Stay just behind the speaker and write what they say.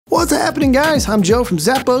What's happening, guys? I'm Joe from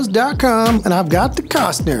Zappos.com, and I've got the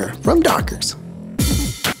Kostner from Dockers.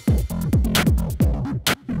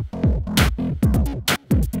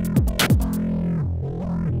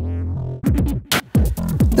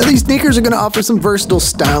 Now, these sneakers are going to offer some versatile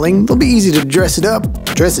styling. They'll be easy to dress it up,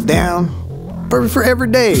 dress it down. Perfect for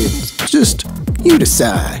every day. It's just you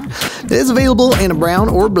decide. It is available in a brown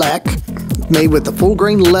or black, made with the full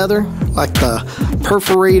grain leather, like the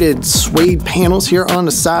perforated suede panels here on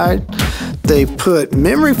the side. They put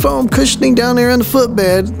memory foam cushioning down there in the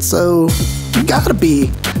footbed, so you gotta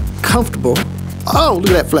be comfortable. Oh,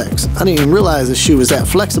 look at that flex. I didn't even realize this shoe was that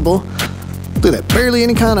flexible. Look at that, barely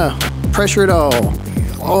any kind of pressure at all.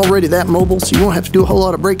 Already that mobile, so you won't have to do a whole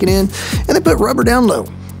lot of breaking in. And they put rubber down low.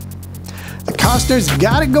 The Kostner's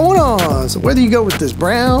got it going on, so whether you go with this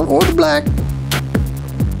brown or the black,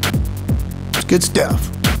 it's good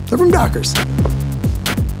stuff. They're from Dockers.